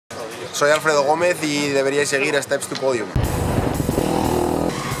Soy Alfredo Gomez y deberíais seguir Steps to Podium.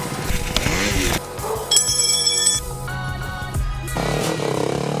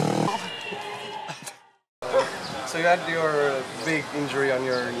 So you had your big injury on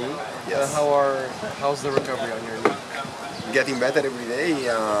your knee. Yes. How's the recovery on your knee? Getting better every day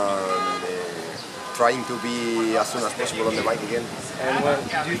and trying to be as soon as possible on the bike again. And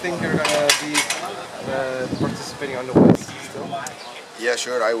do you think you're gonna be participating on the West still? Yeah,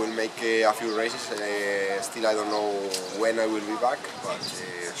 sure, I will make a few races. Still I don't know when I will be back, but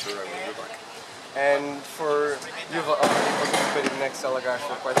sure I will be back. And you've already participated in XL Lagares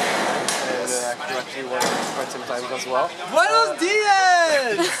for quite some time, and you actually won quite some times as well. Buenos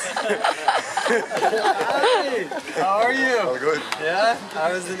dias! Hi! How are you? All good. Yeah?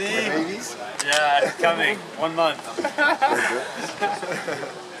 How is the knee? Babies? Yeah, it's coming. 1 month.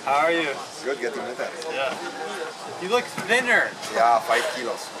 How are you? Good, getting better. Yeah. You look thinner. Yeah, 5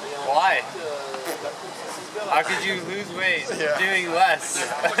 kilos. Why? How could you lose weight doing less?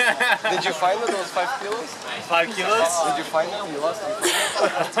 Did you find those 5 kilos? 5 kilos? Did you find them? You lost them?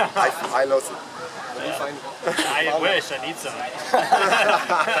 I lost it. Did you find them? I wish. I need some.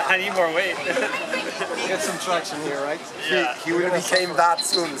 I need more weight. Get some traction here, right? Yeah. He will become that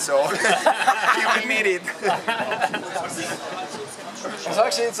soon, so he will need it. So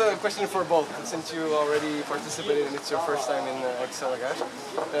actually it's a question for both, since you already participated and it's your first time in XL Lagares.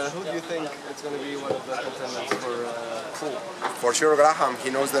 Who do you think is going to be one of the contenders for pool? For sure Graham, he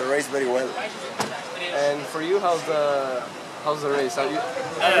knows the race very well. And for you, how's the race? Have you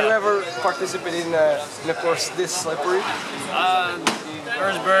ever participated in a course this slippery?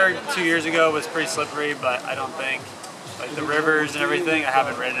 Erzberg 2 years ago was pretty slippery, but I don't think, like the rivers and everything, I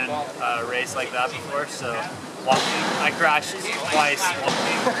haven't ridden a race like that before, so walking, I crashed twice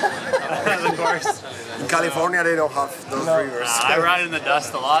walking the course. In California they don't have those rivers. I ride in the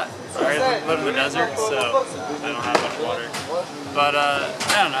dust a lot. I live in the desert, so I don't have much water. But I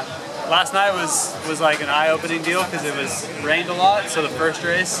don't know. Last night was like an eye-opening deal because it was rained a lot, so the first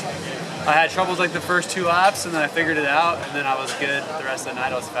race I had troubles like the first 2 laps, and then I figured it out, and then I was good. The rest of the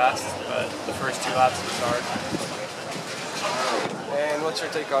night I was fast, but the first 2 laps was hard. And what's your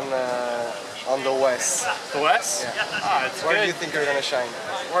take on the West? The West? Yeah. Oh, it's Where good. do you think you're going to shine?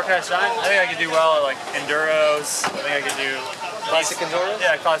 Where can I shine? I think I could do well at like enduros. I think I could do Classic enduros?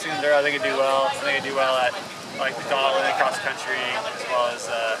 Yeah, classic enduro. I think I do well. I think I do well at like the gauntlet, cross country, as well as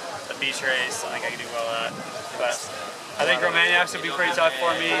the beach race. I think I could do well at. But I think Romaniacs would be pretty tough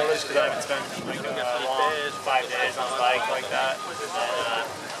for me, just because I haven't spent like a long 5 days on a bike like that.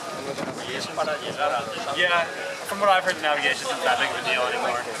 Yeah, from what I've heard, the navigation isn't that big of a deal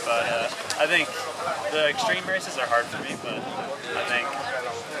anymore. But I think the extreme races are hard for me. But I think,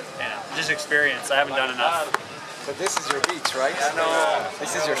 just experience. I haven't done enough. But this is your beach, right? No.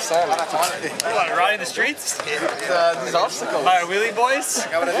 This is your sun. What, riding the streets? These obstacles. Hi, wheelie boys? It's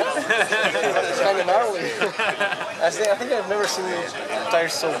kind of gnarly. I think I've never seen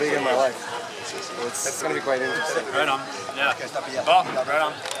tires so big in my life. So it's going to be quite interesting. Right on. Yeah. Well, right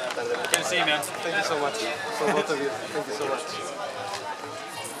on. Good to see you, man. Thank you so much. For both of you. Thank you so much.